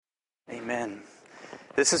Amen.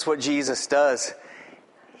 This is what Jesus does.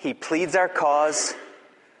 He pleads our cause.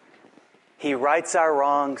 He rights our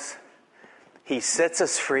wrongs. He sets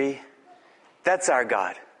us free. That's our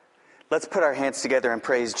God. Let's put our hands together and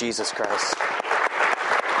praise Jesus Christ.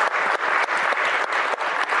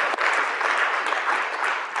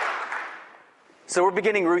 So we're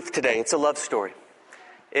beginning Ruth today. It's a love story.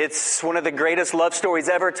 It's one of the greatest love stories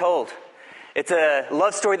ever told. It's a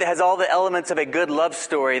love story that has all the elements of a good love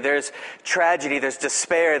story. There's tragedy, there's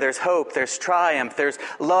despair, there's hope, there's triumph, there's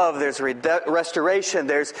love, there's restoration,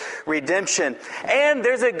 there's redemption. And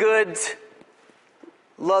there's a good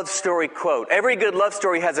love story quote. Every good love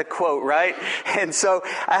story has a quote, right? And so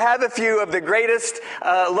I have a few of the greatest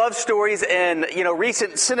love stories in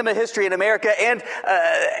recent cinema history in America, and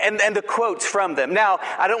the quotes from them. Now,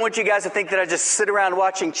 I don't want you guys to think that I just sit around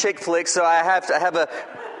watching chick flicks, so I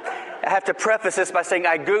have to preface this by saying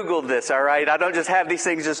I Googled this, all right? I don't just have these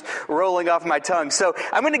things just rolling off my tongue. So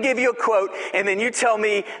I'm going to give you a quote, and then you tell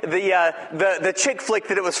me the chick flick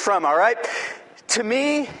that it was from, all right? To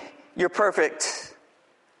me, you're perfect.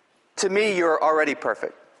 To me, you're already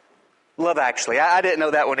perfect. Love Actually. I didn't know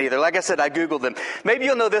that one either. Like I said, I Googled them. Maybe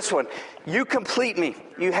you'll know this one. You complete me.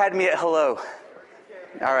 You had me at hello.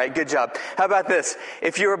 All right, good job. How about this?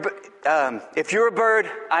 If you're a bird,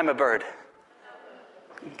 I'm a bird.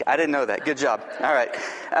 I didn't know that. Good job. All right.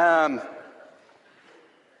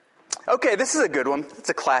 Okay, this is a good one. It's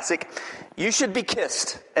a classic. You should be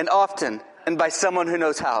kissed, and often, and by someone who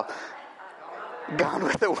knows how. Gone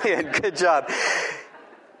with the Wind. Good job.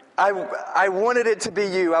 I wanted it to be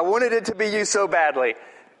you. I wanted it to be you so badly.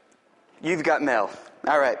 You've got mail.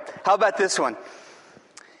 All right. How about this one?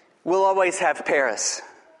 We'll always have Paris.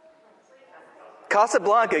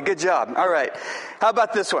 Casablanca. Good job. All right. How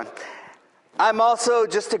about this one? I'm also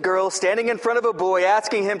just a girl standing in front of a boy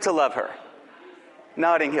asking him to love her.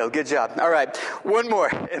 Notting Hill. Good job. All right. One more.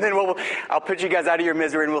 And then I'll put you guys out of your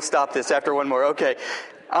misery and we'll stop this after one more. Okay.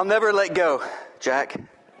 I'll never let go, Jack.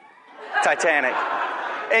 Titanic.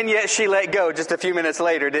 And yet she let go just a few minutes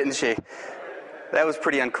later, didn't she? That was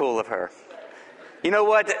pretty uncool of her. You know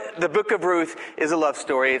what? The book of Ruth is a love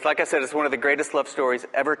story. Like I said, it's one of the greatest love stories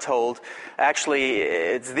ever told. Actually,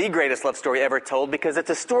 it's the greatest love story ever told because it's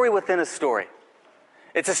a story within a story.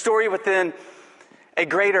 It's a story within a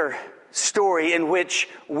greater story in which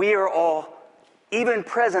we are all, even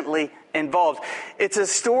presently, involved. It's a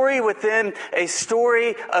story within a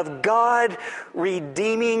story of God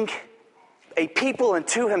redeeming a people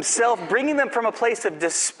unto himself, bringing them from a place of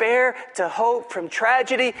despair to hope, from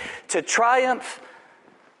tragedy to triumph.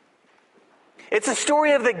 It's a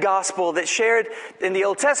story of the gospel that's shared in the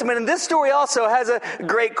Old Testament. And this story also has a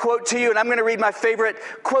great quote to you. And I'm going to read my favorite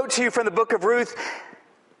quote to you from the book of Ruth.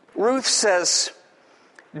 Ruth says,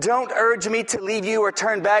 "Don't urge me to leave you or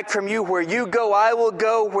turn back from you. Where you go, I will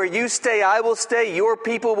go. Where you stay, I will stay. Your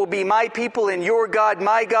people will be my people and your God,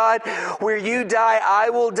 my God. Where you die,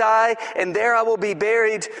 I will die, and there I will be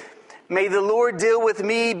buried. May the Lord deal with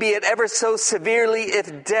me, be it ever so severely,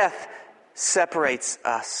 if death separates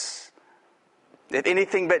us." If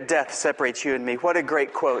anything but death separates you and me. What a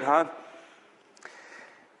great quote, huh?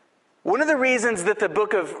 One of the reasons that the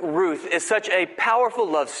book of Ruth is such a powerful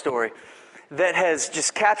love story that has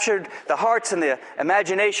just captured the hearts and the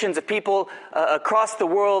imaginations of people across the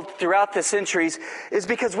world throughout the centuries is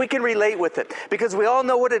because we can relate with it. Because we all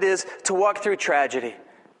know what it is to walk through tragedy.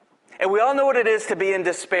 And we all know what it is to be in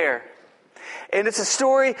despair. And it's a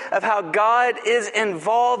story of how God is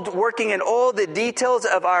involved, working in all the details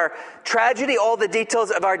of our tragedy, all the details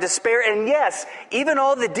of our despair, and yes, even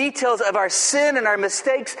all the details of our sin and our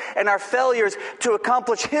mistakes and our failures to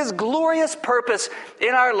accomplish His glorious purpose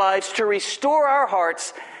in our lives to restore our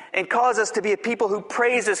hearts and cause us to be a people who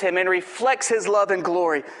praises Him and reflects His love and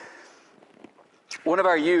glory. One of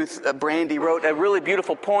our youth, Brandy, wrote a really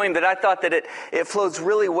beautiful poem that I thought that it flows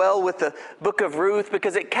really well with the book of Ruth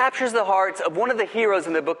because it captures the hearts of one of the heroes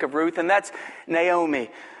in the book of Ruth, and that's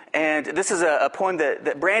Naomi. And this is a poem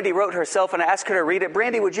that Brandy wrote herself, and I asked her to read it.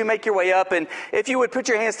 Brandy, would you make your way up? And if you would put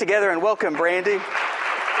your hands together and welcome Brandy.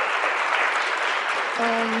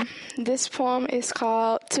 This poem is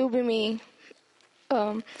called To Be Me.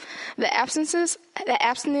 The abstinence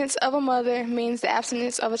of a mother means the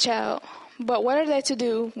abstinence of a child. But what are they to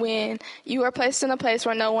do when you are placed in a place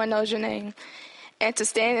where no one knows your name, and to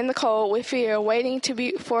stand in the cold with fear, waiting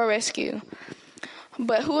for a rescue?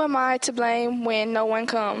 But who am I to blame when no one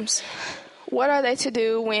comes? What are they to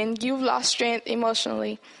do when you've lost strength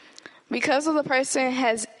emotionally because of the person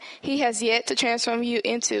he has yet to transform you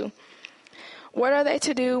into? What are they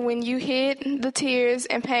to do when you hid the tears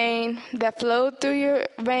and pain that flowed through your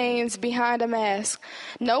veins behind a mask?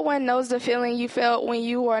 No one knows the feeling you felt when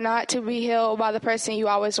you were not to be held by the person you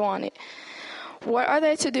always wanted. What are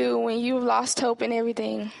they to do when you've lost hope in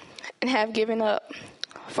everything and have given up?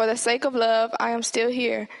 For the sake of love, I am still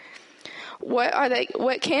here.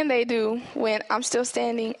 What can they do when I'm still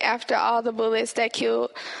standing after all the bullets that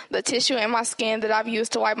killed the tissue in my skin that I've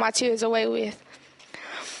used to wipe my tears away with?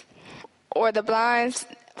 Or the blinds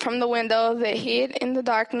from the window that hid in the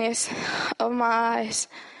darkness of my eyes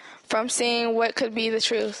from seeing what could be the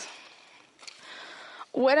truth?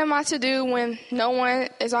 What am I to do when no one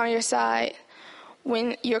is on your side,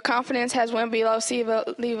 when your confidence has went below sea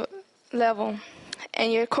level,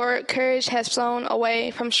 and your courage has flown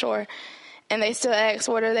away from shore, and they still ask,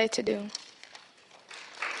 what are they to do?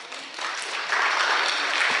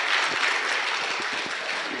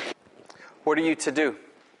 What are you to do?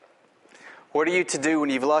 What are you to do when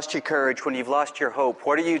you've lost your courage, when you've lost your hope?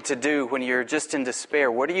 What are you to do when you're just in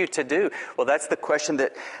despair? What are you to do? Well, that's the question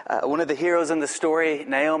that one of the heroes in the story,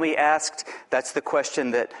 Naomi, asked. That's the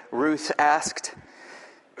question that Ruth asked.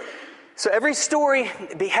 So every story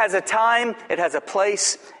has a time, it has a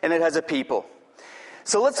place, and it has a people.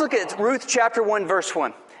 So let's look at Ruth Chapter 1, verse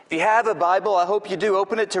 1. If you have a Bible, I hope you do,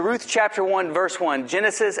 open it to Ruth Chapter 1, verse 1.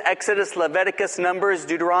 Genesis, Exodus, Leviticus, Numbers,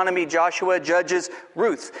 Deuteronomy, Joshua, Judges,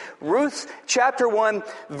 Ruth. Ruth Chapter 1,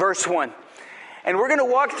 verse 1. And we're going to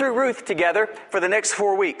walk through Ruth together for the next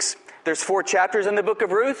 4 weeks. There's 4 chapters in the book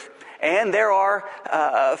of Ruth, and there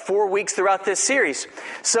are 4 weeks throughout this series.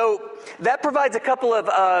 So that provides a couple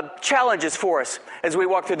of challenges for us as we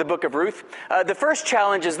walk through the book of Ruth. The first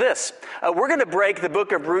challenge is this. We're going to break the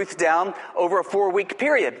book of Ruth down over a 4-week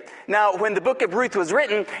period. Now, when the book of Ruth was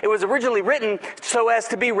written, it was originally written so as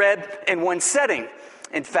to be read in one setting.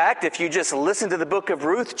 In fact, if you just listen to the book of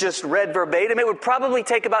Ruth, just read verbatim, it would probably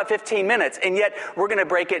take about 15 minutes, and yet we're going to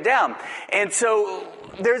break it down. And so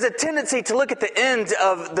there's a tendency to look at the end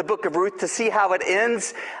of the book of Ruth to see how it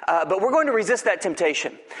ends, but we're going to resist that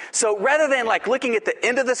temptation. So rather than looking at the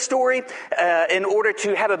end of the story in order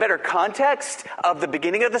to have a better context of the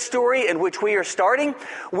beginning of the story in which we are starting,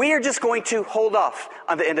 we are just going to hold off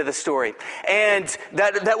on the end of the story. And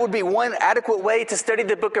that would be one adequate way to study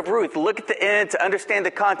the book of Ruth. Look at the end to understand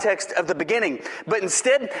the context of the beginning. But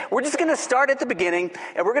instead, we're just going to start at the beginning,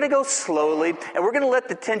 and we're going to go slowly, and we're going to let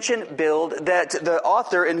the tension build that the author,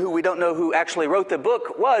 and who we don't know who actually wrote the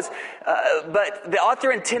book was, but the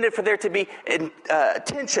author intended for there to be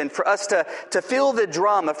tension, for us to feel the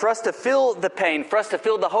drama, for us to feel the pain, for us to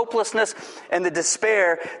feel the hopelessness and the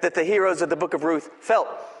despair that the heroes of the book of Ruth felt.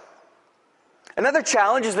 Another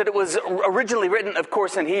challenge is that it was originally written, of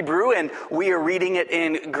course, in Hebrew, and we are reading it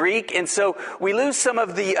in Greek, and so we lose some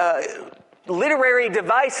of the literary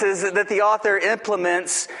devices that the author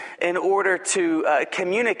implements in order to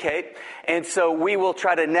communicate, and so we will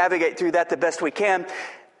try to navigate through that the best we can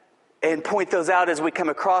and point those out as we come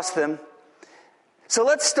across them. So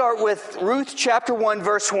let's start with Ruth chapter 1,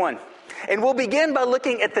 verse 1. And we'll begin by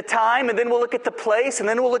looking at the time, and then we'll look at the place, and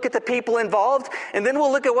then we'll look at the people involved, and then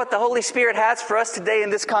we'll look at what the Holy Spirit has for us today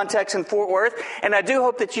in this context in Fort Worth. And I do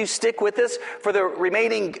hope that you stick with us for the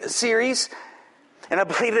remaining series. And I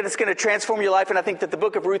believe that it's going to transform your life, and I think that the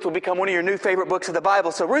book of Ruth will become one of your new favorite books of the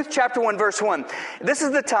Bible. So Ruth chapter 1, verse 1. This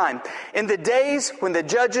is the time, in the days when the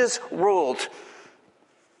judges ruled.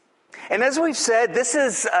 And as we've said, this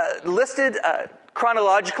is listed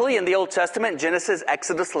chronologically in the Old Testament: Genesis,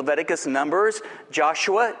 Exodus, Leviticus, Numbers,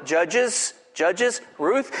 Joshua, Judges,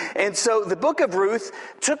 Ruth. And so the book of Ruth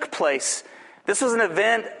took place. This was an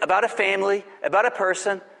event about a family, about a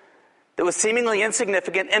person that was seemingly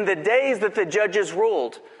insignificant in the days that the judges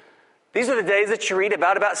ruled. These are the days that you read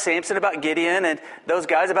about Samson, about Gideon, and those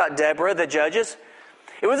guys, about Deborah, the judges.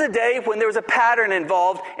 It was a day when there was a pattern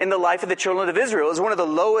involved in the life of the children of Israel. It was one of the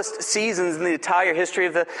lowest seasons in the entire history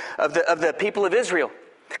of the people of Israel.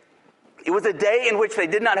 It was a day in which they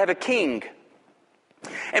did not have a king.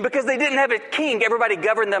 And because they didn't have a king, everybody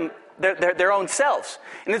governed them their own selves.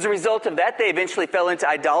 And as a result of that, they eventually fell into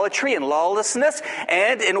idolatry and lawlessness.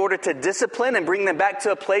 And in order to discipline and bring them back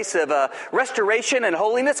to a place of restoration and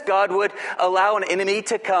holiness, God would allow an enemy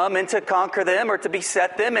to come and to conquer them or to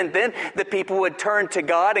beset them. And then the people would turn to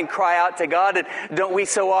God and cry out to God. And don't we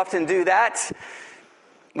so often do that?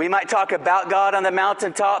 We might talk about God on the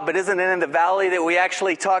mountaintop, but isn't it in the valley that we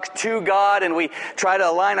actually talk to God and we try to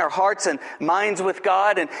align our hearts and minds with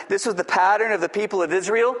God? And this was the pattern of the people of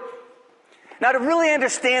Israel. Now, to really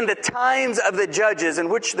understand the times of the judges in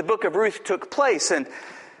which the book of Ruth took place, and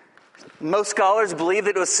most scholars believe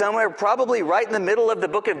that it was somewhere probably right in the middle of the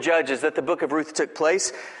book of Judges that the book of Ruth took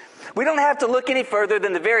place. We don't have to look any further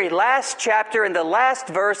than the very last chapter and the last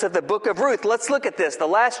verse of the book of Ruth. Let's look at this, the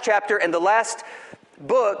last chapter and the last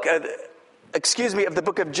book of the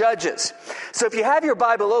book of Judges. So if you have your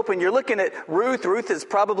Bible open, you're looking at Ruth. Ruth is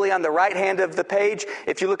probably on the right hand of the page.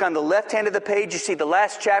 If you look on the left hand of the page, you see the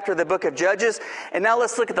last chapter of the book of Judges. And now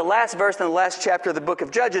let's look at the last verse in the last chapter of the book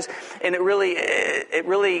of Judges. And it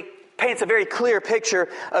really paints a very clear picture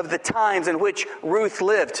of the times in which Ruth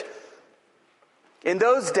lived. In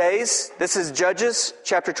those days, this is Judges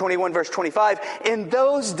chapter 21, verse 25. In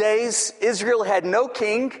those days, Israel had no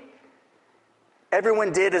king.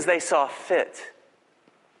 Everyone did as they saw fit.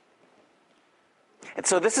 And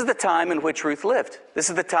so this is the time in which Ruth lived. This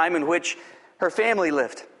is the time in which her family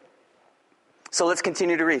lived. So let's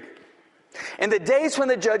continue to read. In the days when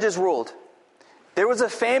the judges ruled, there was a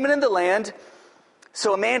famine in the land,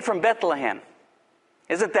 so a man from Bethlehem.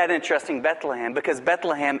 Isn't that interesting, Bethlehem? Because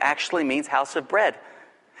Bethlehem actually means house of bread.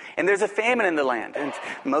 And there's a famine in the land. And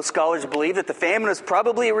most scholars believe that the famine is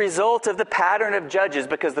probably a result of the pattern of Judges,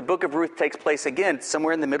 because the book of Ruth takes place again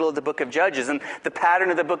somewhere in the middle of the book of Judges. And the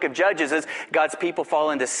pattern of the book of Judges is God's people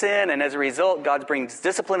fall into sin, and as a result, God brings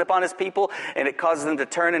discipline upon his people, and it causes them to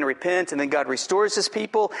turn and repent, and then God restores his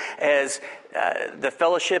people as the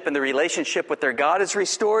fellowship and the relationship with their God is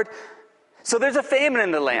restored. So there's a famine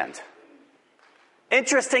in the land.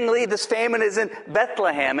 Interestingly, this famine is in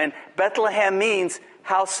Bethlehem, and Bethlehem means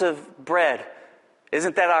house of bread.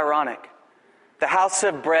 Isn't that ironic? The house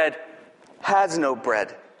of bread has no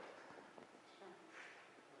bread.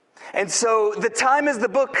 And so the time is the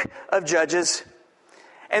book of Judges,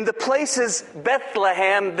 and the place is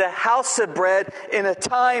Bethlehem, the house of bread, in a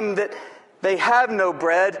time that they have no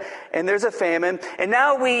bread, and there's a famine. And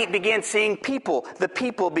now we begin seeing people. The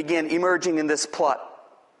people begin emerging in this plot.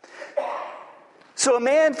 So a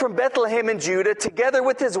man from Bethlehem in Judah, together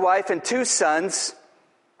with his wife and 2 sons.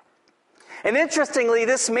 And interestingly,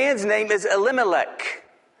 this man's name is Elimelech.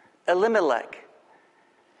 Elimelech.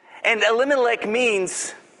 And Elimelech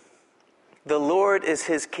means the Lord is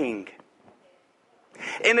his king.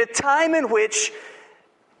 In a time in which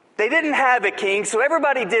they didn't have a king, so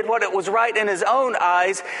everybody did what it was right in his own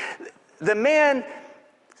eyes, the man's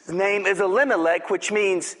name is Elimelech, which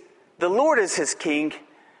means the Lord is his king.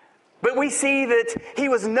 But we see that he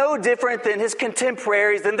was no different than his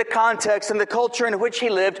contemporaries, than the context and the culture in which he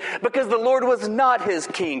lived, because the Lord was not his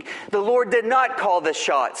king. The Lord did not call the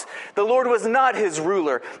shots. The Lord was not his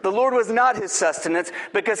ruler. The Lord was not his sustenance,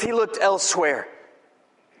 because he looked elsewhere.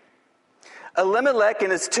 Elimelech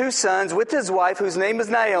and his 2 sons with his wife, whose name is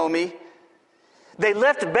Naomi, they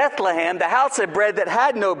left Bethlehem, the house of bread that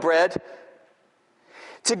had no bread,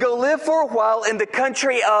 to go live for a while in the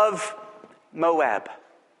country of Moab.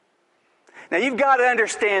 Now you've got to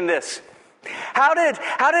understand this. How did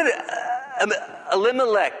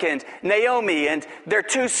Elimelech and Naomi and their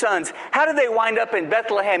 2 sons, how did they wind up in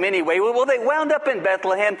Bethlehem anyway? Well, they wound up in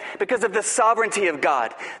Bethlehem because of the sovereignty of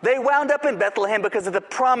God. They wound up in Bethlehem because of the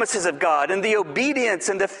promises of God and the obedience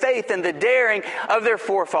and the faith and the daring of their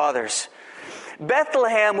forefathers.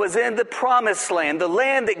 Bethlehem was in the promised land, the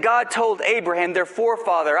land that God told Abraham, their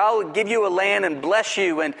forefather, I'll give you a land and bless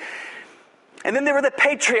you. And then there were the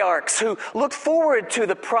patriarchs who looked forward to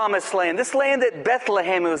the promised land, this land that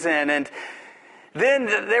Bethlehem was in. And then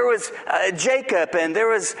there was Jacob, and there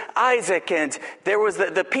was Isaac, and there was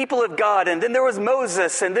the people of God, and then there was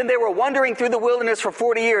Moses, and then they were wandering through the wilderness for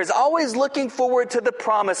 40 years, always looking forward to the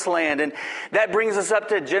promised land. And that brings us up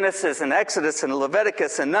to Genesis and Exodus and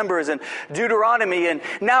Leviticus and Numbers and Deuteronomy. And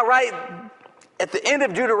now right at the end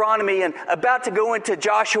of Deuteronomy and about to go into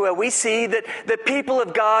Joshua, we see that the people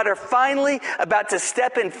of God are finally about to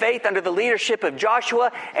step in faith under the leadership of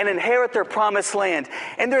Joshua and inherit their promised land.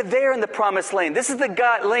 And they're there in the promised land. This is the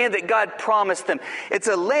land that God promised them. It's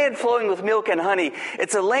a land flowing with milk and honey.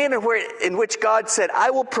 It's a land in which God said, I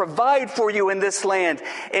will provide for you in this land.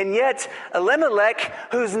 And yet Elimelech,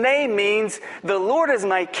 whose name means the Lord is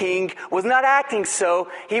my king, was not acting so.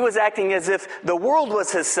 He was acting as if the world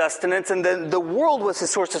was his sustenance and the world was his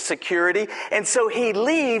source of security. And so he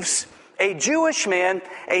leaves, a Jewish man,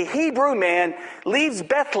 a Hebrew man, leaves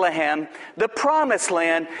Bethlehem, the promised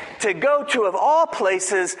land, to go to, of all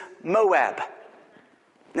places, Moab.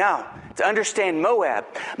 Now, to understand Moab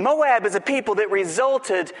is a people that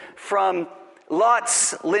resulted from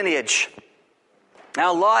Lot's lineage.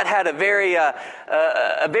 Now, Lot had a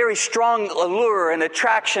very strong allure and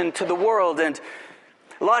attraction to the world, and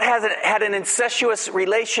Lot had an incestuous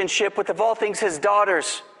relationship with, of all things, his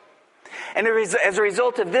daughters. And as a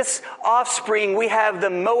result of this offspring, we have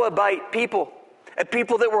the Moabite people, a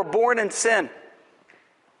people that were born in sin.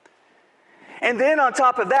 And then on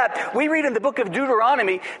top of that, we read in the book of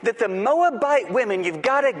Deuteronomy that the Moabite women, you've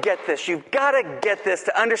got to get this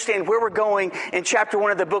to understand where we're going in chapter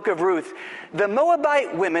 1 of the book of Ruth. The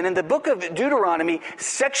Moabite women in the book of Deuteronomy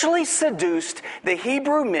sexually seduced the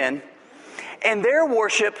Hebrew men, and their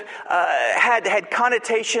worship had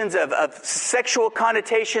connotations of sexual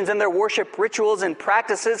connotations in their worship rituals and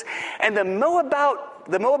practices. And the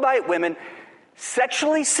Moabite women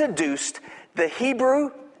sexually seduced the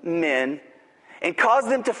Hebrew men and caused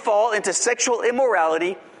them to fall into sexual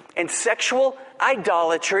immorality and sexual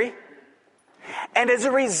idolatry. And as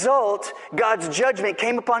a result, God's judgment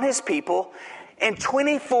came upon his people, and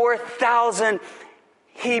 24,000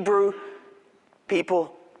 Hebrew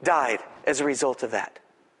people died as a result of that.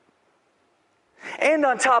 And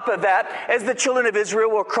on top of that, as the children of Israel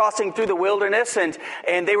were crossing through the wilderness and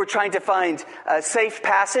they were trying to find a safe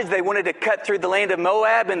passage, they wanted to cut through the land of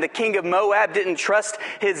Moab, and the king of Moab didn't trust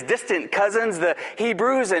his distant cousins, the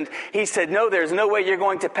Hebrews, and he said, no, there's no way you're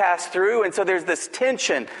going to pass through. And so there's this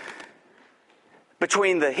tension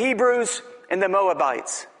between the Hebrews and the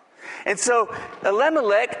Moabites. And so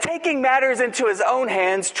Elimelech, taking matters into his own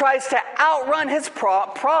hands, tries to outrun his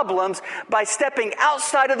problems by stepping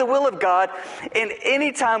outside of the will of God. And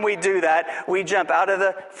anytime we do that, we jump out of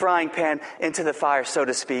the frying pan into the fire, so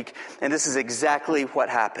to speak. And this is exactly what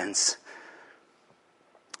happens.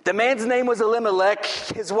 The man's name was Elimelech,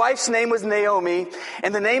 his wife's name was Naomi,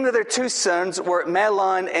 and the name of their two sons were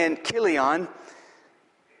Mahlon and Chilion.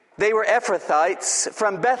 They were Ephrathites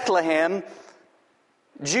from Bethlehem,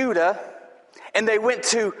 Judah, and they went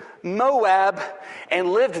to Moab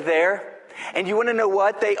and lived there. And you want to know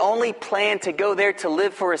what? They only planned to go there to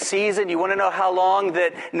live for a season. You want to know how long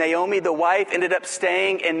that Naomi, the wife, ended up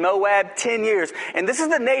staying in Moab? 10 years. And this is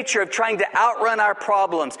the nature of trying to outrun our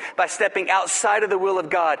problems by stepping outside of the will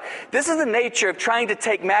of God. This is the nature of trying to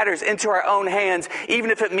take matters into our own hands,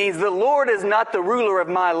 even if it means the Lord is not the ruler of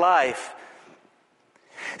my life.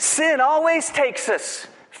 Sin always takes us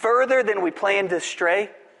further than we planned to stray.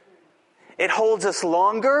 It holds us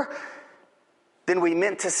longer than we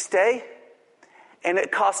meant to stay. And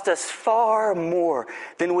it cost us far more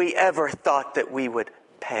than we ever thought that we would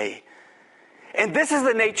pay. And this is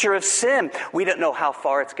the nature of sin. We don't know how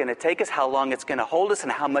far it's going to take us, how long it's going to hold us,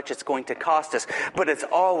 and how much it's going to cost us. But it's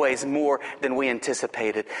always more than we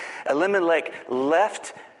anticipated. Elimelech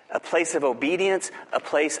left a place of obedience, a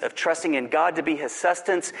place of trusting in God to be his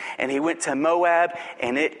sustenance, and he went to Moab,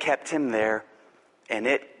 and it kept him there, and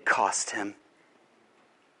it cost him.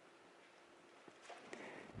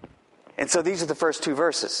 And so these are the first two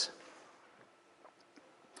verses.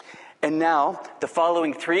 And now, the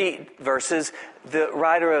following three verses, the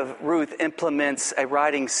writer of Ruth implements a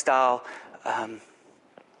writing style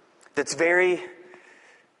that's very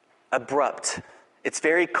abrupt. It's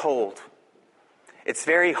very cold. It's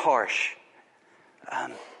very harsh.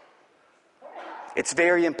 It's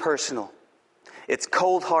very impersonal. It's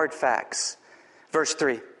cold, hard facts. Verse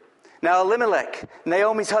 3. Now Elimelech,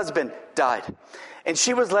 Naomi's husband, died, and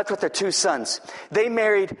she was left with her two sons. They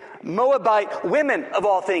married Moabite women, of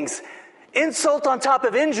all things. Insult on top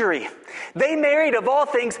of injury. They married, of all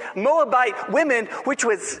things, Moabite women, which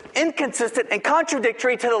was inconsistent and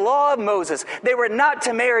contradictory to the law of Moses. They were not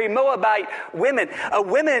to marry Moabite women,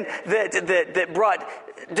 women that brought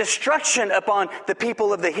destruction upon the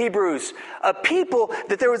people of the Hebrews, a people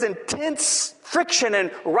that there was intense friction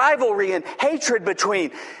and rivalry and hatred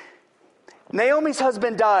between. Naomi's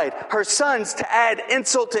husband died. Her sons, to add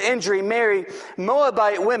insult to injury, marry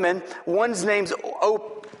Moabite women. One's name's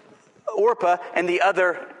Orpah and the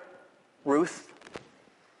other Ruth.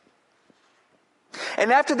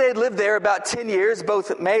 And after they had lived there about 10 years, both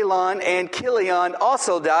Mahlon and Chilion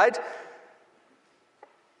also died.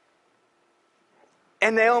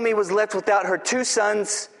 And Naomi was left without her two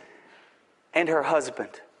sons and her husband.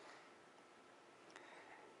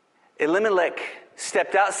 Elimelech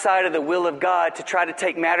stepped outside of the will of God to try to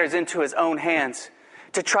take matters into his own hands,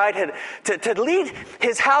 to try to lead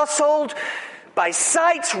his household by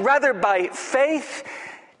sight rather by faith.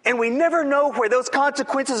 And we never know where those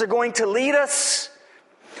consequences are going to lead us.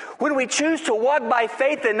 When we choose to walk by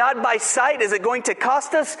faith and not by sight, is it going to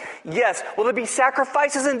cost us? Yes. Will there be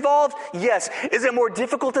sacrifices involved? Yes. Is it more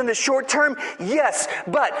difficult in the short term? Yes.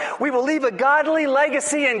 But we will leave a godly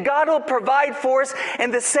legacy, and God will provide for us.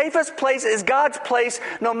 And the safest place is God's place,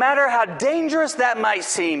 no matter how dangerous that might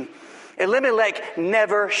seem. Elimelech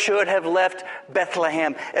never should have left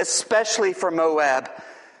Bethlehem, especially for Moab.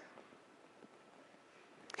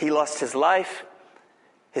 He lost his life.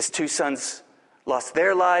 His two sons lost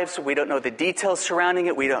their lives. We don't know the details surrounding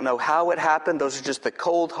it. We don't know how it happened. Those are just the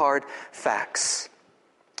cold, hard facts.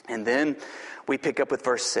 And then we pick up with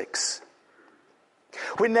verse 6.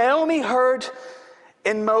 When Naomi heard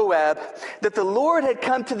in Moab that the Lord had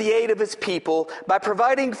come to the aid of his people by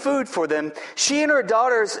providing food for them, she and her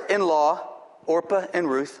daughters-in-law, Orpah and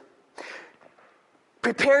Ruth,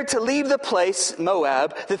 prepared to leave the place,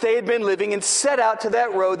 Moab, that they had been living and set out to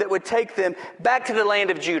that road that would take them back to the land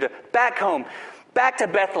of Judah, back home, back to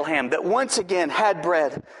Bethlehem, that once again had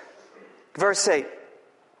bread. Verse 8.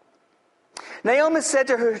 Naomi said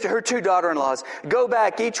to her two daughter-in-laws, "Go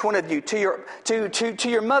back, each one of you, to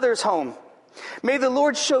your mother's home. May the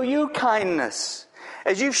Lord show you kindness,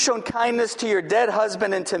 as you've shown kindness to your dead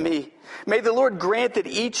husband and to me. May the Lord grant that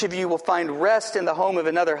each of you will find rest in the home of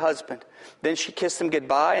another husband." Then she kissed them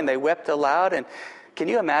goodbye, and they wept aloud. And can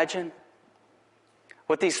you imagine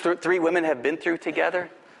what these three women have been through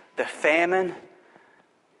together? The famine,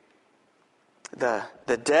 the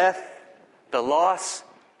death, the loss,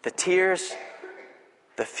 the tears,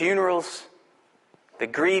 the funerals, the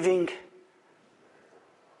grieving.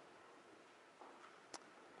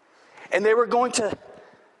 And they were going to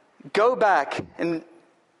go back. And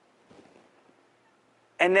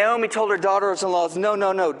Naomi told her daughters-in-law,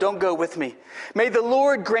 no, don't go with me. May the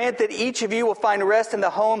Lord grant that each of you will find rest in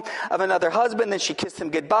the home of another husband. Then she kissed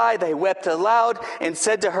them goodbye. They wept aloud and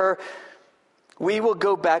said to her, "We will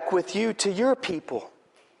go back with you to your people."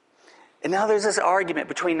 And now there's this argument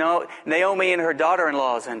between Naomi and her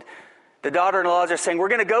daughter-in-laws. And the daughter-in-laws are saying, "We're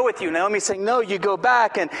going to go with you." Naomi's saying, "No, you go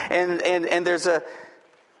back." And there's a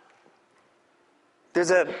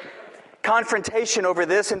confrontation over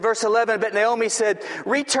this. In verse 11, but Naomi said,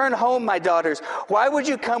 "Return home, my daughters. Why would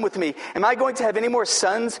you come with me? Am I going to have any more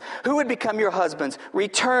sons? Who would become your husbands?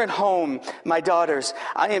 Return home, my daughters.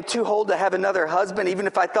 I am too old to have another husband, even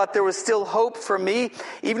if I thought there was still hope for me.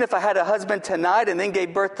 Even if I had a husband tonight and then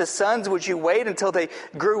gave birth to sons, would you wait until they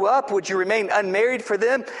grew up? Would you remain unmarried for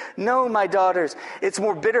them? No, my daughters. It's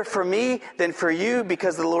more bitter for me than for you,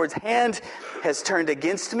 because the Lord's hand has turned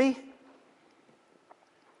against me."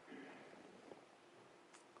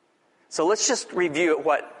 So let's just review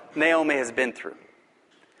what Naomi has been through.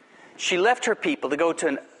 She left her people to go to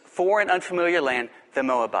a foreign, unfamiliar land, the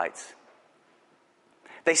Moabites.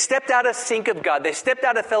 They stepped out of sync of God. They stepped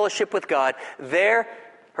out of fellowship with God. There,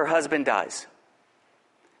 her husband dies.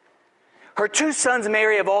 Her two sons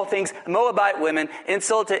marry, of all things, Moabite women,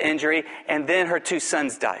 insult to injury, and then her two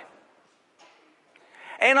sons die.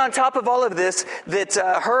 And on top of all of this, that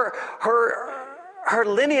her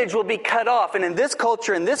lineage will be cut off. And in this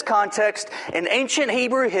culture, in this context, in ancient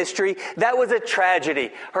Hebrew history, that was a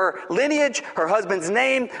tragedy. Her lineage, her husband's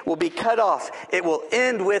name will be cut off. It will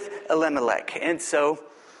end with Elimelech. And so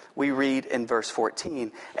we read in verse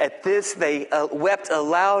 14, at this they wept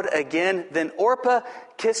aloud again. Then Orpah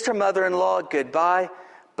kissed her mother-in-law goodbye,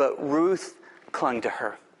 but Ruth clung to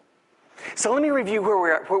her. So let me review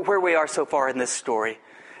where we are so far in this story.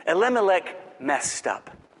 Elimelech messed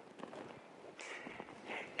up.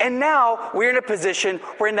 And now we're in a position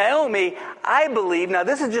where Naomi, I believe, now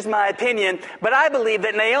this is just my opinion, but I believe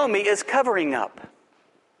that Naomi is covering up.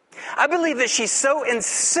 I believe that she's so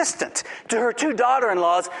insistent to her two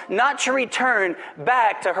daughter-in-laws not to return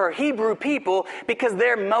back to her Hebrew people because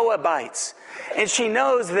they're Moabites. And she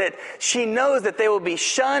knows that they will be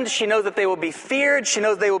shunned. She knows that they will be feared. She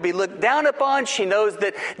knows they will be looked down upon. She knows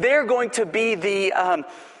that they're going to be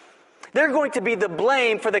the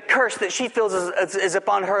blame for the curse that she feels is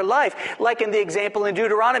upon her life. Like in the example in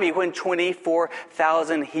Deuteronomy when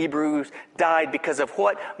 24,000 Hebrews died because of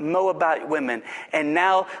what? Moabite women. And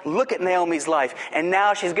now look at Naomi's life. And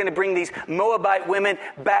now she's going to bring these Moabite women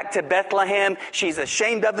back to Bethlehem. She's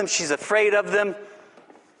ashamed of them. She's afraid of them.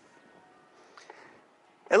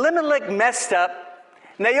 Elimelech messed up.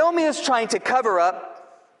 Naomi is trying to cover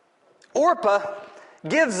up. Orpah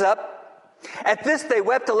gives up. At this they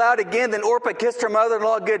wept aloud again. Then Orpah kissed her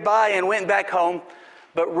mother-in-law goodbye and went back home.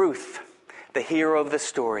 But Ruth, the hero of the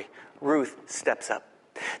story, Ruth steps up.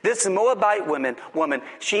 This Moabite woman,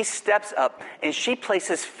 she steps up and she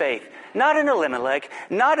places faith, not in Elimelech,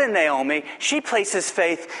 not in Naomi. She places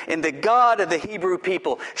faith in the God of the Hebrew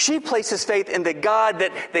people. She places faith in the God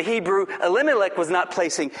that the Hebrew Elimelech was not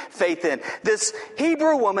placing faith in. This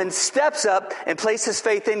Hebrew woman steps up and places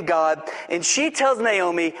faith in God, and she tells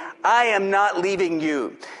Naomi, I am not leaving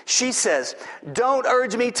you. She says, don't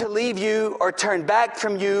urge me to leave you or turn back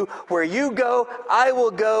from you. Where you go, I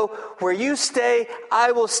will go. Where you stay,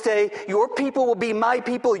 I will stay. Your people will be my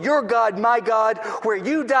people. Your God, my God. Where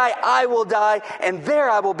you die, I will die, and there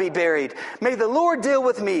I will be buried. May the Lord deal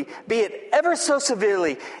with me, be it ever so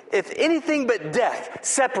severely, if anything but death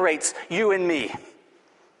separates you and me.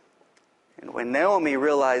 And when Naomi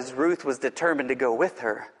realized Ruth was determined to go with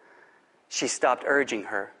her, she stopped urging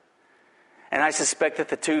her. And I suspect that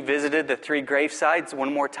the two visited the 3 gravesites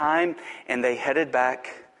one more time, and they headed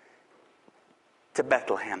back to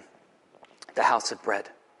Bethlehem, the house of bread.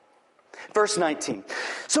 Verse 19.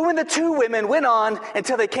 So when the 2 women went on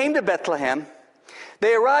until they came to Bethlehem,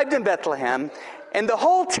 they arrived in Bethlehem, and the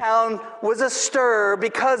whole town was astir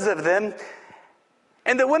because of them.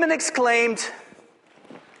 And the women exclaimed,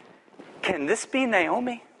 "Can this be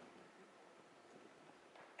Naomi?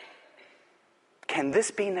 Can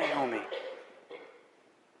this be Naomi?"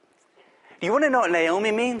 You want to know what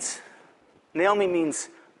Naomi means? Naomi means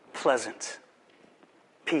pleasant,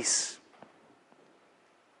 peace.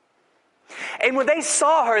 And when they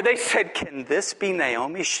saw her, they said, "Can this be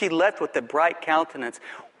Naomi?" She left with a bright countenance.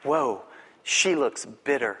 Whoa, she looks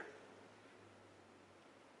bitter.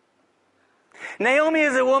 Naomi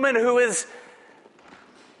is a woman who is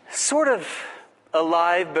sort of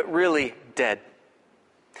alive, but really dead.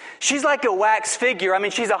 She's like a wax figure. I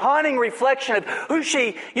mean, she's a haunting reflection of who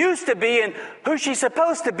she used to be and who she's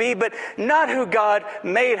supposed to be, but not who God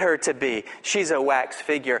made her to be. She's a wax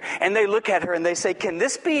figure. And they look at her and they say, "Can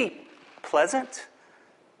this be pleasant?"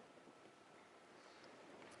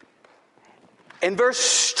 In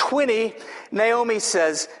verse 20, Naomi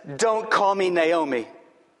says, "Don't call me Naomi.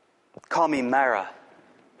 Call me Mara,"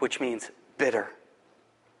 which means bitter.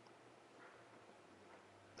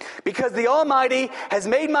 "Because the Almighty has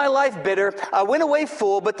made my life bitter. I went away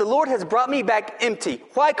full, but the Lord has brought me back empty.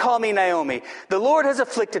 Why call me Naomi? The Lord has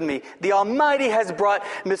afflicted me. The Almighty has brought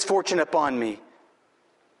misfortune upon me."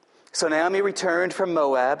 So Naomi returned from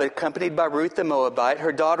Moab, accompanied by Ruth the Moabite,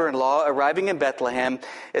 her daughter-in-law, arriving in Bethlehem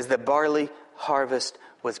as the barley harvest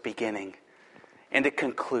was beginning. And to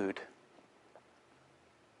conclude,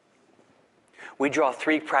 we draw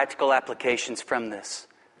 3 practical applications from this.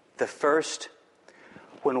 The first,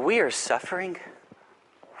 when we are suffering,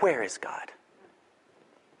 where is God?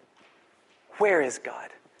 Where is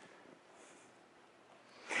God?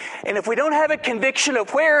 And if we don't have a conviction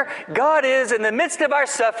of where God is in the midst of our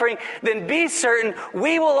suffering, then be certain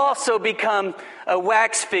we will also become a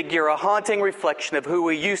wax figure, a haunting reflection of who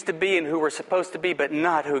we used to be and who we're supposed to be, but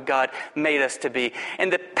not who God made us to be.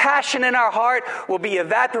 And the passion in our heart will be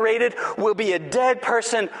evaporated. We'll be a dead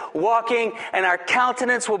person walking, and our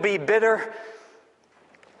countenance will be bitter.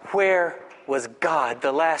 Where was God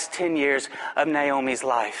the last 10 years of Naomi's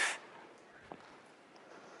life?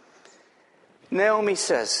 Naomi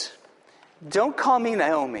says, "Don't call me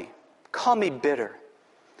Naomi. Call me bitter.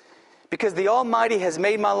 Because the Almighty has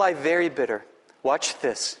made my life very bitter." Watch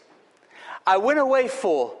this. "I went away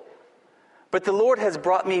full, but the Lord has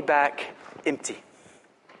brought me back empty."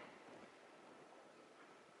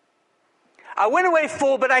 I went away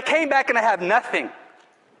full, but I came back and I have nothing.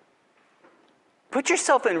 Put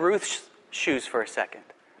yourself in Ruth's shoes for a second.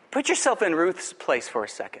 Put yourself in Ruth's place for a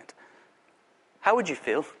second. How would you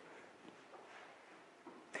feel?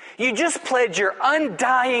 You just pledged your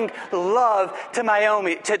undying love to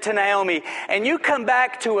Naomi, and you come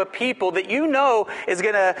back to a people that you know is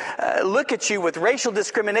going to look at you with racial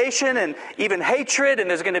discrimination and even hatred, and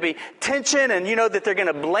there's going to be tension, and you know that they're going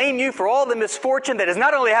to blame you for all the misfortune that has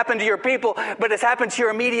not only happened to your people, but has happened to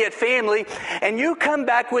your immediate family. And you come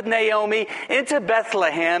back with Naomi into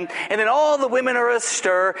Bethlehem, and then all the women are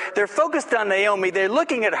astir. They're focused on Naomi. They're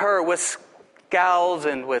looking at her with scowls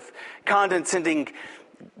and with condescending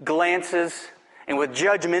glances and with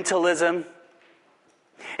judgmentalism.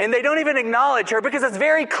 And they don't even acknowledge her because it's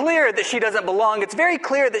very clear that she doesn't belong. It's very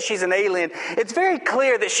clear that she's an alien. It's very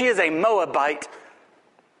clear that she is a Moabite.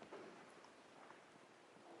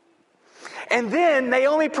 And then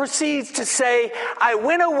Naomi proceeds to say, "I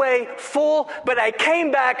went away full, but I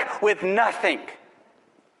came back with nothing."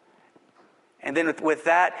 And then with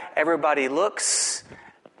that, everybody looks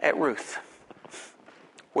at Ruth.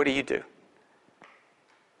 What do?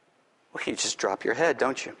 Well, you just drop your head,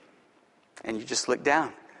 don't you? And you just look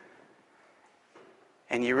down.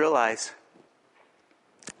 And you realize,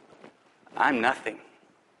 I'm nothing.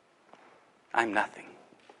 I'm nothing.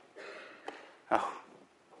 Oh.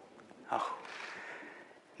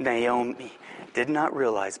 Naomi did not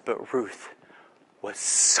realize, but Ruth was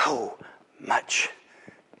so much.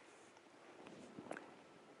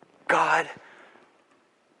 God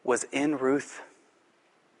was in Ruth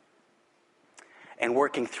and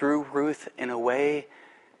working through Ruth in a way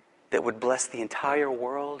that would bless the entire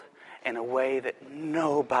world in a way that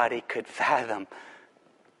nobody could fathom.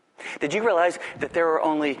 Did you realize that there are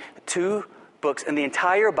only 2 books in the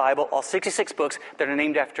entire Bible, all 66 books, that are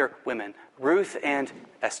named after women? Ruth and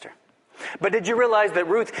Esther. But did you realize that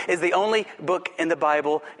Ruth is the only book in the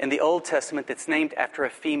Bible, in the Old Testament, that's named after a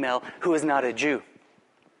female who is not a Jew?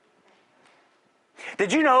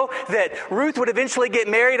 Did you know that Ruth would eventually get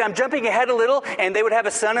married? I'm jumping ahead a little, and they would have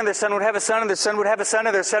a son, and their son would have a son, and their son would have a son,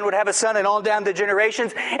 and their son would have a son, and all down the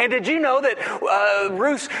generations. And did you know that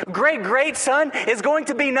Ruth's great-great son is going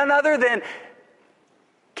to be none other than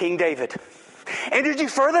King David? And did you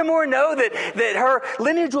furthermore know that her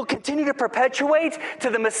lineage will continue to perpetuate to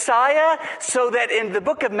the Messiah, so that in the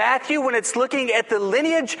book of Matthew, when it's looking at the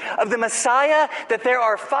lineage of the Messiah, that there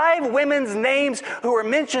are 5 women's names who are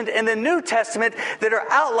mentioned in the New Testament that are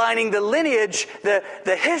outlining the lineage, the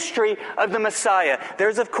history of the Messiah.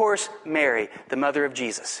 There's, of course, Mary, the mother of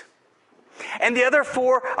Jesus. And the other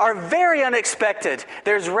 4 are very unexpected.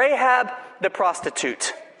 There's Rahab, the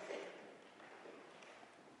prostitute.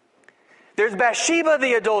 There's Bathsheba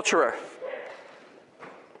the adulterer.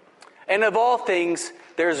 And of all things,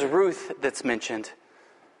 there's Ruth that's mentioned,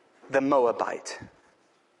 the Moabite.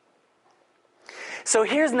 So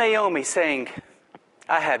here's Naomi saying,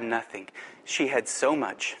 I have nothing. She had so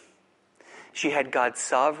much. She had God's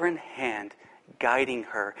sovereign hand guiding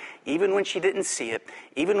her, even when she didn't see it,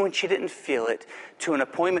 even when she didn't feel it, to an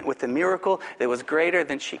appointment with the miracle that was greater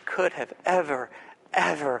than she could have ever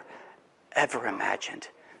imagined.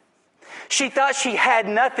 She thought she had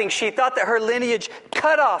nothing. She thought that her lineage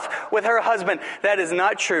cut off with her husband. That is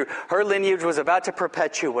not true. Her lineage was about to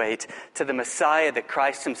perpetuate to the Messiah, the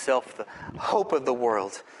Christ himself, the hope of the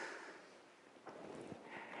world.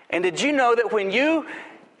 And did you know that when you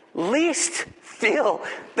least feel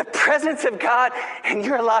the presence of God in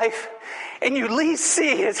your life, and you least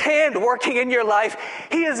see his hand working in your life,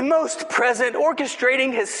 he is most present,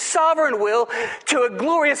 orchestrating his sovereign will to a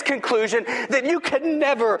glorious conclusion that you could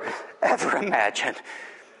never, ever imagine.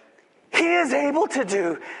 He is able to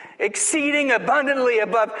do exceeding abundantly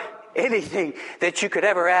above anything that you could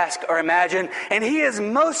ever ask or imagine. And he is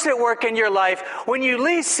most at work in your life when you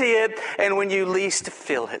least see it and when you least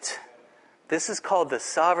feel it. This is called the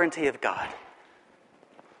sovereignty of God.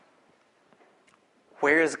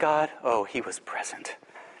 Where is God? Oh, he was present.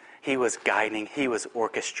 He was guiding. He was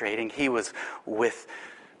orchestrating. He was with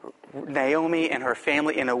Naomi and her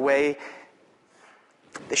family in a way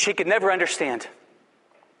that she could never understand.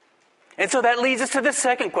 And so that leads us to the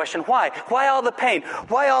second question. Why? Why all the pain?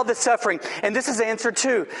 Why all the suffering? And this is answer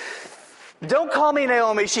 2. Don't call me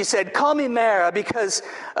Naomi, she said. Call me Mara, because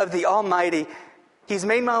of the Almighty. He's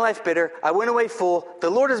made my life bitter. I went away full. The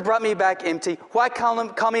Lord has brought me back empty. Why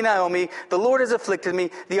call me Naomi? The Lord has afflicted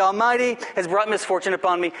me. The Almighty has brought misfortune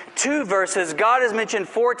upon me. 2 verses. God is mentioned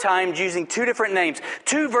 4 times using 2 different names.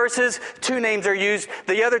 2 verses, 2 names are used.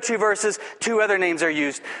 The other 2 verses, 2 other names are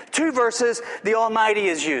used. 2 verses, the Almighty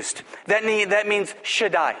is used. That means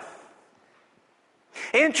Shaddai.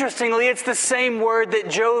 Interestingly, it's the same word that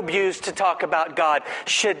Job used to talk about God,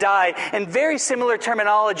 Shaddai, and very similar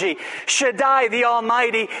terminology. Shaddai, the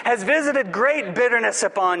Almighty, has visited great bitterness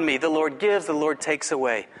upon me. The Lord gives, the Lord takes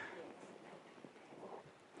away.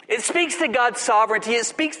 It speaks to God's sovereignty. It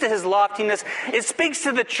speaks to his loftiness. It speaks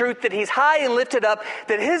to the truth that he's high and lifted up,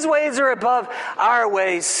 that his ways are above our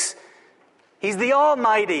ways. He's the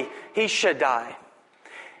Almighty. He's Shaddai.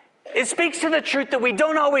 It speaks to the truth that we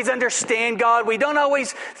don't always understand God. We don't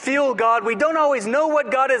always feel God. We don't always know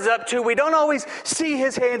what God is up to. We don't always see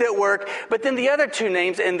his hand at work. But then the other 2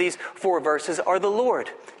 names in these 4 verses are the Lord.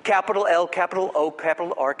 Capital L, capital O,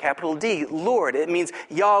 capital R, capital D. Lord. It means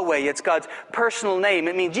Yahweh. It's God's personal name.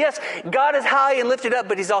 It means, yes, God is high and lifted up,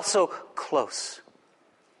 but he's also close.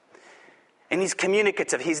 And he's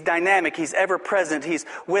communicative. He's dynamic. He's ever present. He's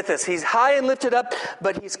with us. He's high and lifted up,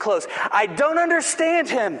 but he's close. I don't understand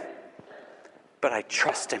him, but I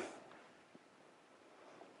trust him.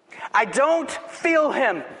 I don't feel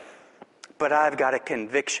him, but I've got a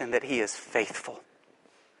conviction that he is faithful.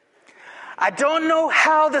 I don't know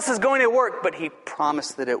how this is going to work, but he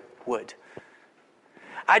promised that it would.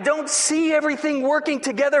 I don't see everything working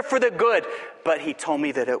together for the good, but he told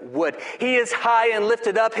me that it would. He is high and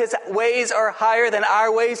lifted up. His ways are higher than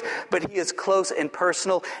our ways, but he is close and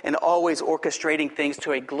personal and always orchestrating things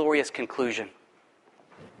to a glorious conclusion.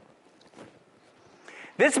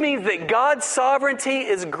 This means that God's sovereignty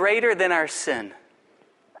is greater than our sin.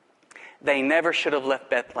 They never should have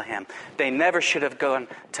left Bethlehem. They never should have gone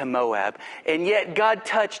to Moab. And yet God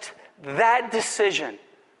touched that decision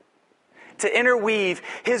to interweave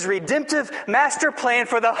his redemptive master plan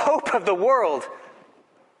for the hope of the world.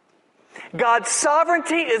 God's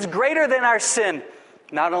sovereignty is greater than our sin.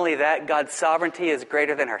 Not only that, God's sovereignty is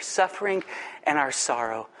greater than our suffering and our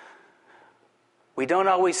sorrow. We don't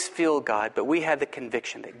always feel God, but we have the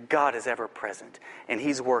conviction that God is ever present and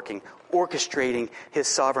he's working, orchestrating his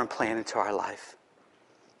sovereign plan into our life.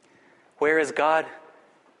 Where is God?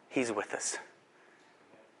 He's with us.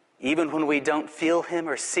 even when we don't feel him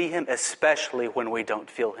or see him, especially when we don't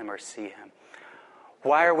feel him or see him.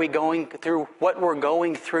 Why are we going through what we're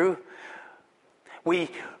going through? We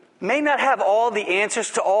may not have all the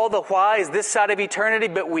answers to all the whys this side of eternity,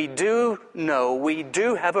 but we do know, we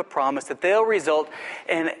do have a promise that they'll result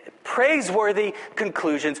in praiseworthy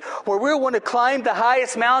conclusions where we'll want to climb the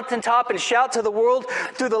highest mountaintop and shout to the world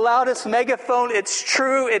through the loudest megaphone, it's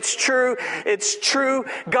true, it's true, it's true.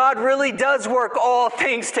 God really does work all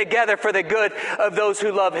things together for the good of those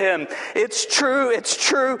who love him. It's true, it's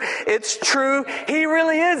true, it's true. He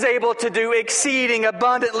really is able to do exceeding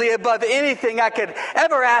abundantly above anything I could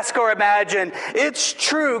ever ask or imagine. It's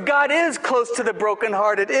true. God is close to the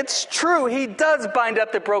brokenhearted. It's true. He does bind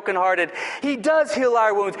up the brokenhearted. He does heal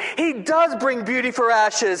our wounds. He does bring beauty for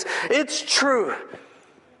ashes. It's true.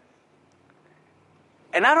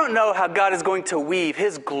 And I don't know how God is going to weave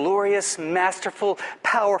his glorious, masterful,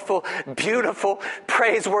 powerful, beautiful,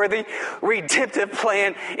 praiseworthy, redemptive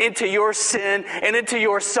plan into your sin and into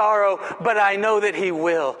your sorrow, but I know that he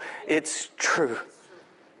will. It's true.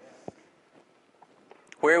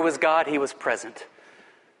 Where was God? He was present.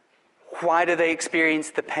 Why do they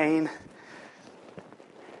experience the pain?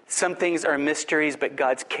 Some things are mysteries, but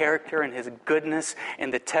God's character and his goodness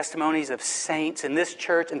and the testimonies of saints in this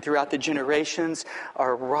church and throughout the generations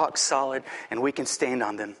are rock solid, and we can stand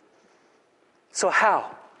on them. So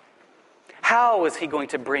how? How is he going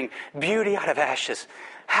to bring beauty out of ashes?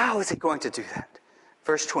 How is he going to do that?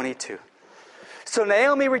 Verse 22. So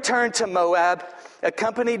Naomi returned to Moab,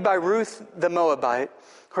 accompanied by Ruth the Moabite,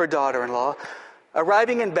 her daughter-in-law,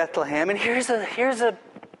 arriving in Bethlehem. And here's a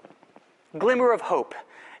glimmer of hope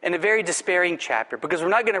in a very despairing chapter, because we're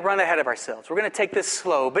not going to run ahead of ourselves. We're going to take this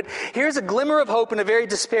slow. But here's a glimmer of hope in a very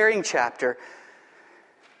despairing chapter.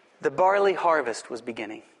 The barley harvest was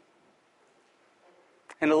beginning.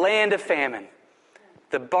 In a land of famine,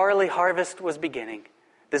 the barley harvest was beginning.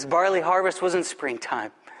 This barley harvest was in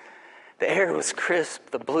springtime. The air was crisp,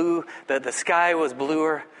 the sky was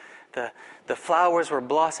bluer, the flowers were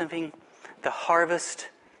blossoming, the harvest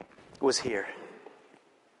was here.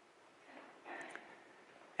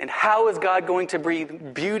 And how is God going to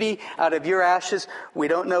breathe beauty out of your ashes? We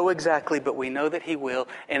don't know exactly, but we know that he will,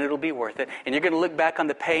 and it'll be worth it. And you're going to look back on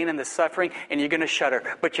the pain and the suffering, and you're going to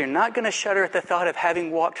shudder. But you're not going to shudder at the thought of having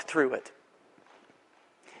walked through it.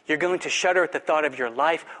 You're going to shudder at the thought of your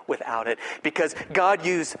life without it, because God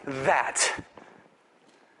used that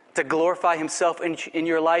to glorify himself in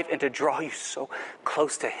your life and to draw you so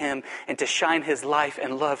close to him and to shine his life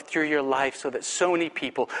and love through your life so that so many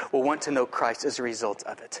people will want to know Christ as a result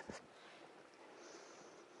of it.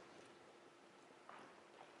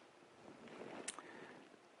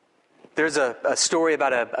 There's a story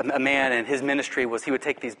about a man, and his ministry was he would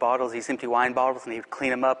take these bottles, these empty wine bottles, and he would clean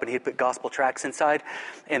them up, and he'd put gospel tracts inside,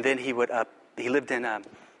 and then he lived in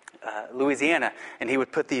Louisiana, and he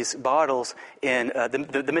would put these bottles in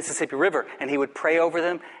the Mississippi River, and he would pray over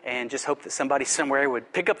them and just hope that somebody somewhere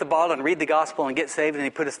would pick up the bottle and read the gospel and get saved, and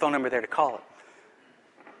he put his phone number there to call it.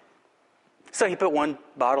 So he put one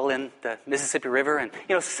bottle in the Mississippi River,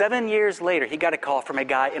 and 7 years later, he got a call from a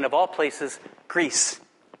guy in, of all places, Greece.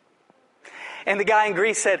 And the guy in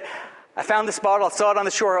Greece said, I found this bottle, I saw it on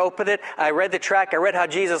the shore, I opened it, I read the tract, I read how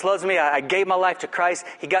Jesus loves me, I gave my life to Christ,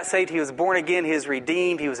 he got saved, he was born again, he was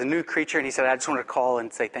redeemed, he was a new creature, and he said, I just wanted to call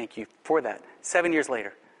and say thank you for that. 7 years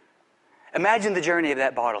later. Imagine the journey of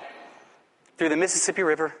that bottle. Through the Mississippi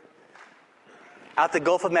River, out the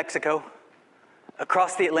Gulf of Mexico,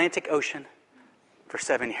 across the Atlantic Ocean, for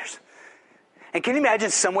 7 years. And can you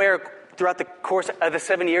imagine somewhere throughout the course of the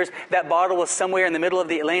 7 years, that bottle was somewhere in the middle of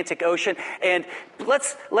the Atlantic Ocean. And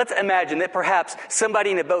let's imagine that perhaps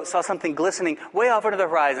somebody in a boat saw something glistening way off into the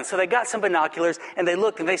horizon. So they got some binoculars and they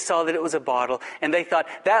looked and they saw that it was a bottle. And they thought,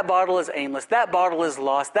 that bottle is aimless. That bottle is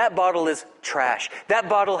lost. That bottle is trash. That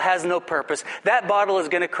bottle has no purpose. That bottle is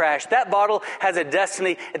going to crash. That bottle has a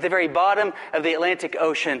destiny at the very bottom of the Atlantic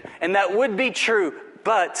Ocean. And that would be true,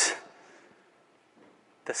 but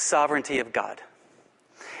the sovereignty of God.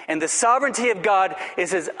 And the sovereignty of God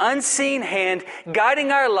is his unseen hand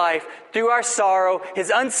guiding our life through our sorrow,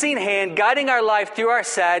 his unseen hand guiding our life through our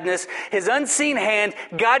sadness, his unseen hand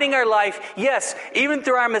guiding our life, yes, even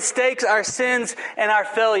through our mistakes, our sins, and our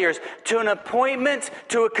failures, to an appointment,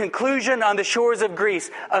 to a conclusion on the shores of Greece,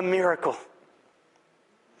 a miracle.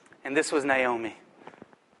 And this was Naomi.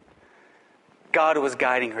 God was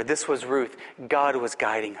guiding her. This was Ruth. God was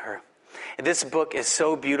guiding her. And this book is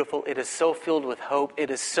so beautiful. It is so filled with hope. It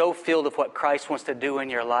is so filled with what Christ wants to do in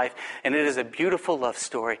your life. And it is a beautiful love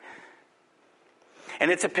story.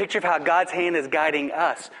 And it's a picture of how God's hand is guiding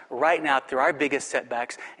us right now through our biggest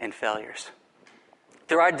setbacks and failures.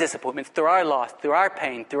 through our disappointments, through our loss, through our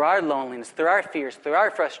pain, through our loneliness, through our fears, through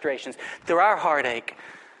our frustrations, through our heartache,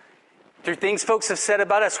 through things folks have said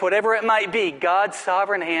about us, whatever it might be, God's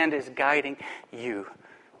sovereign hand is guiding you.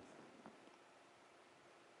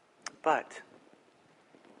 But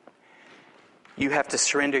you have to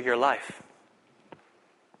surrender your life.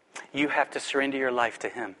 You have to surrender your life to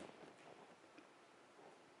Him.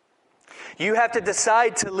 You have to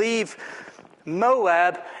decide to leave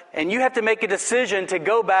Moab, and you have to make a decision to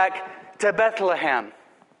go back to Bethlehem.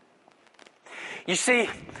 You see,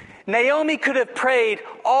 Naomi could have prayed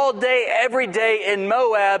all day, every day in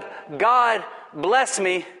Moab, God bless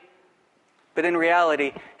me. But in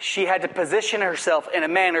reality, she had to position herself in a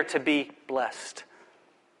manner to be blessed.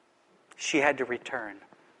 She had to return.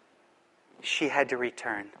 She had to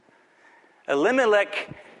return. Elimelech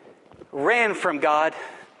ran from God.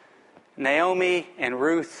 Naomi and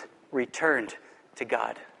Ruth returned to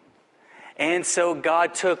God. And so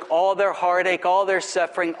God took all their heartache, all their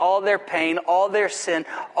suffering, all their pain, all their sin,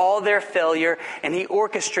 all their failure, and He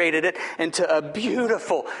orchestrated it into a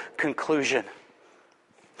beautiful conclusion.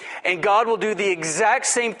 And God will do the exact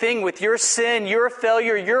same thing with your sin, your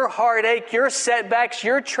failure, your heartache, your setbacks,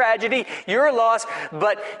 your tragedy, your loss,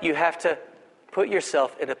 but you have to put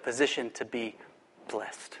yourself in a position to be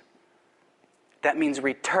blessed. That means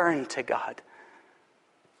return to God.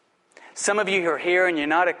 Some of you are here and you're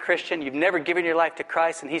not a Christian. You've never given your life to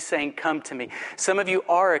Christ, and He's saying, come to me. Some of you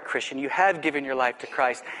are a Christian. You have given your life to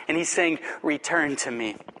Christ, and He's saying, return to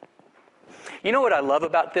me. You know what I love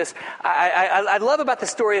about this? I love about the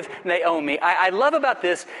story of Naomi. I love about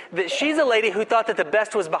this that she's a lady who thought that the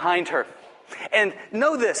best was behind her. And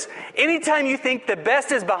know this, anytime you think the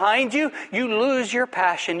best is behind you, you lose your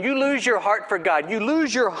passion. You lose your heart for God. You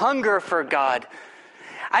lose your hunger for God.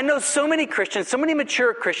 I know so many Christians, so many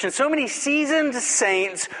mature Christians, so many seasoned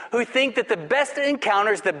saints who think that the best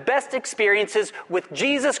encounters, the best experiences with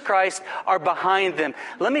Jesus Christ are behind them.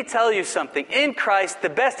 Let me tell you something. In Christ, the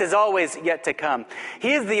best is always yet to come.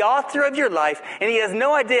 He is the author of your life, and He has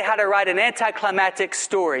no idea how to write an anticlimactic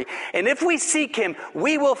story. And if we seek Him,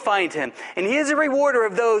 we will find Him. And He is a rewarder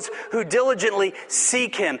of those who diligently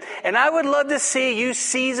seek Him. And I would love to see you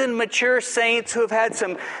seasoned, mature saints who have had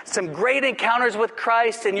some great encounters with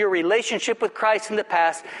Christ and your relationship with Christ in the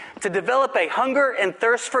past to develop a hunger and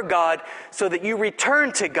thirst for God so that you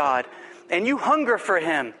return to God and you hunger for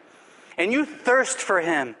Him and you thirst for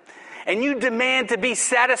Him and you demand to be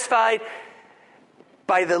satisfied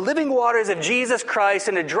by the living waters of Jesus Christ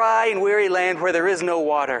in a dry and weary land where there is no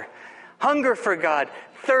water. Hunger for God,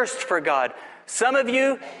 thirst for God. Some of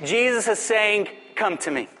you, Jesus is saying, come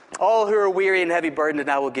to me. All who are weary and heavy burdened,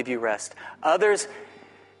 and I will give you rest. Others,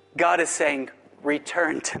 God is saying,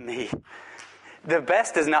 return to me. The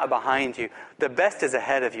best is not behind you. The best is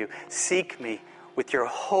ahead of you. Seek me with your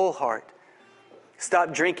whole heart.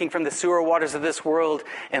 Stop drinking from the sewer waters of this world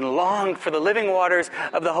and long for the living waters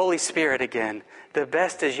of the Holy Spirit again. The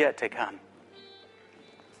best is yet to come.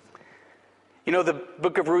 You know, the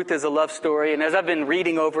book of Ruth is a love story, and as I've been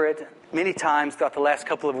reading over it many times throughout the last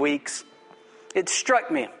couple of weeks, it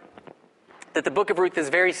struck me that the book of Ruth is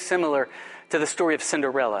very similar to the story of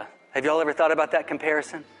Cinderella. Have y'all ever thought about that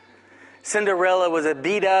comparison? Cinderella was a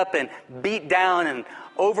beat up and beat down and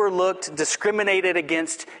overlooked, discriminated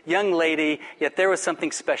against young lady, yet there was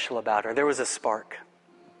something special about her. There was a spark.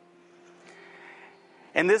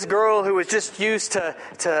 And this girl who was just used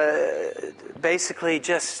to basically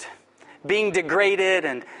just being degraded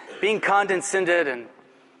and being condescended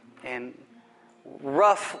and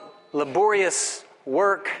rough, laborious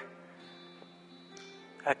work,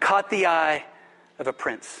 caught the eye of a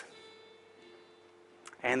prince.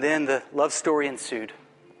 And then the love story ensued.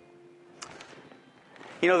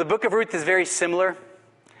 You know, the book of Ruth is very similar.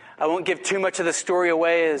 I won't give too much of the story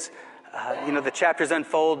away as, the chapters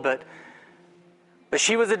unfold, but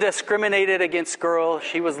she was a discriminated against girl.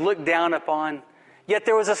 She was looked down upon. Yet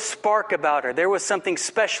there was a spark about her. There was something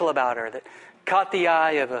special about her that caught the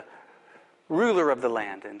eye of a ruler of the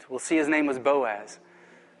land. And we'll see his name was Boaz.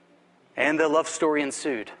 And the love story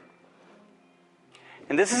ensued.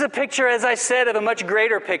 And this is a picture, as I said, of a much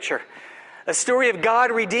greater picture. A story of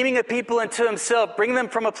God redeeming a people unto Himself, bringing them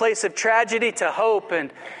from a place of tragedy to hope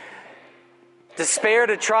and despair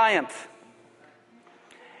to triumph.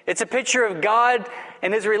 It's a picture of God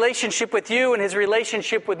and His relationship with you and His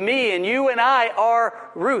relationship with me. And you and I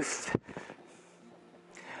are Ruth.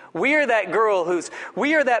 We are that girl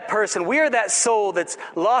we are that person, we are that soul that's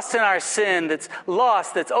lost in our sin, that's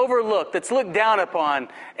lost, that's overlooked, that's looked down upon.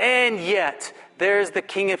 And yet, there's the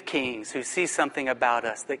King of Kings who sees something about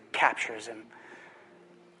us that captures him.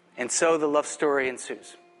 And so the love story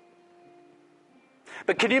ensues.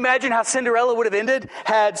 But can you imagine how Cinderella would have ended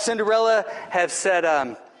had Cinderella have said,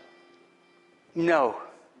 no,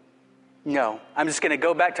 I'm just going to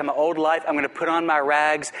go back to my old life. I'm going to put on my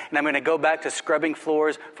rags, and I'm going to go back to scrubbing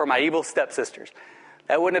floors for my evil stepsisters.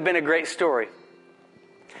 That wouldn't have been a great story.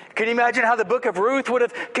 Can you imagine how the book of Ruth would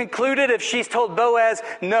have concluded if she's told Boaz,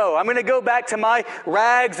 no, I'm going to go back to my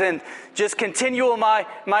rags and just continue my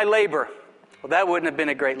labor? Well, that wouldn't have been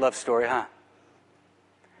a great love story, huh?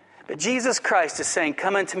 But Jesus Christ is saying,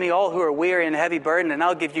 come unto me all who are weary and heavy burdened, and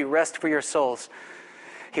I'll give you rest for your souls.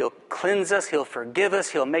 He'll cleanse us. He'll forgive us.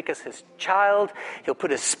 He'll make us His child. He'll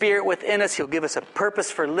put His Spirit within us. He'll give us a purpose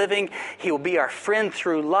for living. He'll be our friend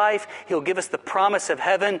through life. He'll give us the promise of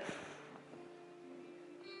heaven.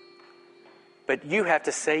 But you have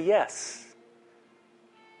to say yes,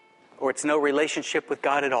 or it's no relationship with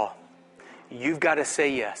God at all. You've got to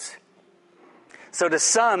say yes. So to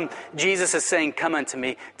some, Jesus is saying, come unto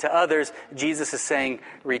me. To others, Jesus is saying,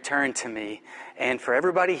 return to me. And for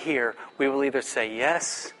everybody here, we will either say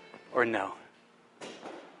yes or no.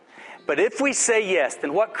 But if we say yes,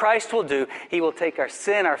 then what Christ will do, He will take our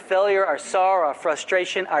sin, our failure, our sorrow, our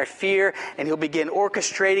frustration, our fear, and He'll begin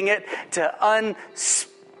orchestrating it to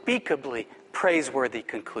unspeakably praiseworthy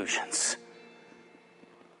conclusions.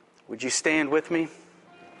 Would you stand with me?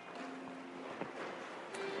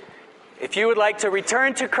 If you would like to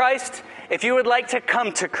return to Christ, if you would like to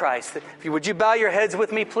come to Christ, would you bow your heads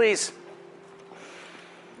with me, please?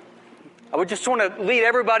 I would just want to lead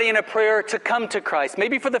everybody in a prayer to come to Christ,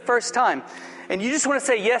 maybe for the first time. And you just want to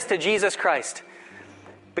say yes to Jesus Christ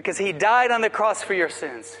because He died on the cross for your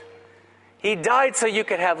sins. He died so you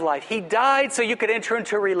could have life. He died so you could enter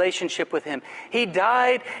into a relationship with Him. He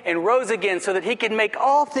died and rose again so that He could make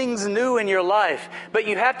all things new in your life. But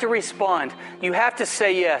you have to respond. You have to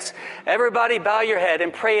say yes. Everybody bow your head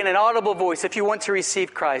and pray in an audible voice if you want to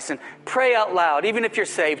receive Christ. And pray out loud, even if you're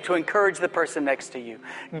saved, to encourage the person next to you.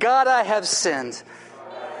 God, I have sinned.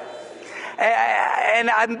 And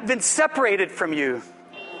I've been separated from You.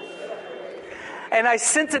 And I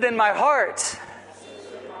sense it in my heart.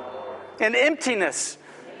 An emptiness,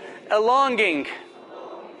 a longing.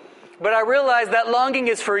 But I realize that longing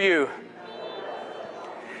is for You.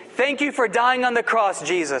 Thank You for dying on the cross,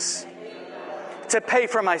 Jesus, to pay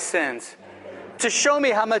for my sins, to show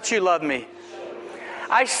me how much You love me.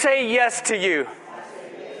 I say yes to You,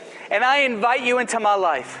 and I invite You into my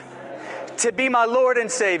life to be my Lord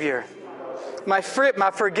and Savior, my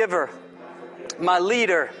forgiver, my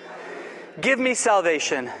leader. Give me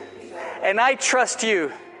salvation, and I trust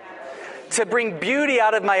You to bring beauty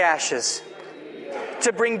out of my ashes,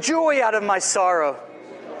 to bring joy out of my sorrow,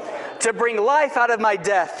 to bring life out of my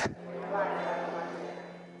death.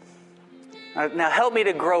 Now help me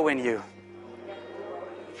to grow in You.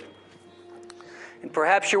 And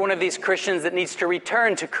perhaps you're one of these Christians that needs to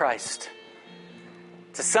return to Christ.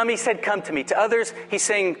 To some He said, come to me. To others, He's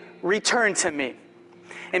saying, return to me.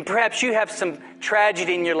 And perhaps you have some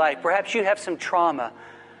tragedy in your life. Perhaps you have some trauma.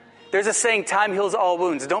 There's a saying, time heals all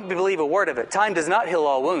wounds. Don't believe a word of it. Time does not heal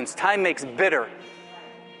all wounds. Time makes bitter.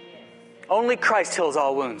 Only Christ heals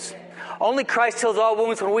all wounds. Only Christ heals all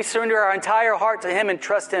wounds when we surrender our entire heart to Him and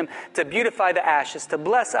trust Him to beautify the ashes, to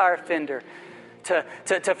bless our offender,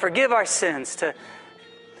 to forgive our sins, to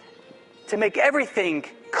make everything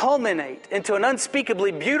culminate into an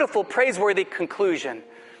unspeakably beautiful, praiseworthy conclusion.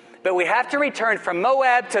 But we have to return from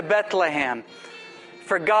Moab to Bethlehem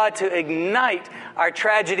for God to ignite our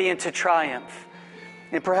tragedy into triumph.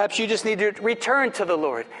 And perhaps you just need to return to the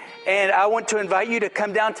Lord. And I want to invite you to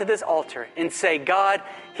come down to this altar and say, God,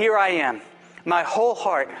 here I am. My whole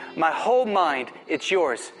heart, my whole mind, it's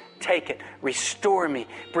Yours. Take it. Restore me.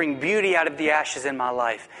 Bring beauty out of the ashes in my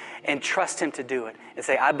life. And trust Him to do it. And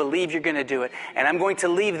say, I believe You're going to do it. And I'm going to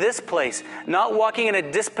leave this place not walking in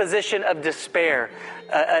a disposition of despair,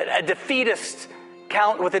 a defeatist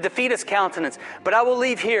with a defeatist countenance, but I will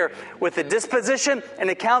leave here with a disposition and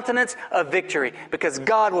a countenance of victory, because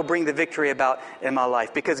God will bring the victory about in my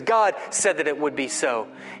life, because God said that it would be so.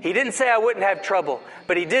 He didn't say I wouldn't have trouble,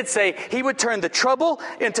 but He did say He would turn the trouble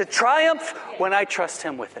into triumph when I trust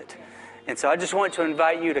Him with it. And so I just want to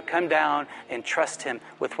invite you to come down and trust Him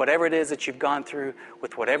with whatever it is that you've gone through,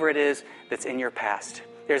 with whatever it is that's in your past.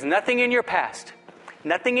 There's nothing in your past.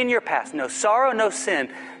 Nothing in your past. No sorrow, no sin,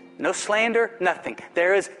 no slander, nothing.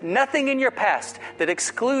 There is nothing in your past that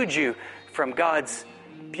excludes you from God's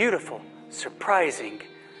beautiful, surprising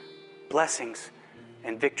blessings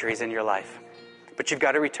and victories in your life. But you've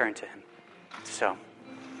got to return to Him. So,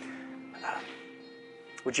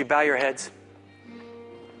 would you bow your heads?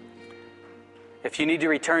 If you need to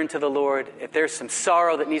return to the Lord, if there's some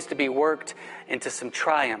sorrow that needs to be worked into some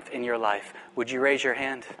triumph in your life, would you raise your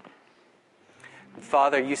hand?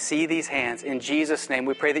 Father, you see these hands. In Jesus' name,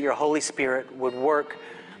 we pray that your Holy Spirit would work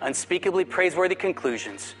unspeakably praiseworthy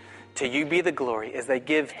conclusions. To you be the glory as they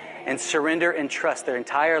give and surrender and trust their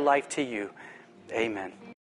entire life to you. Amen.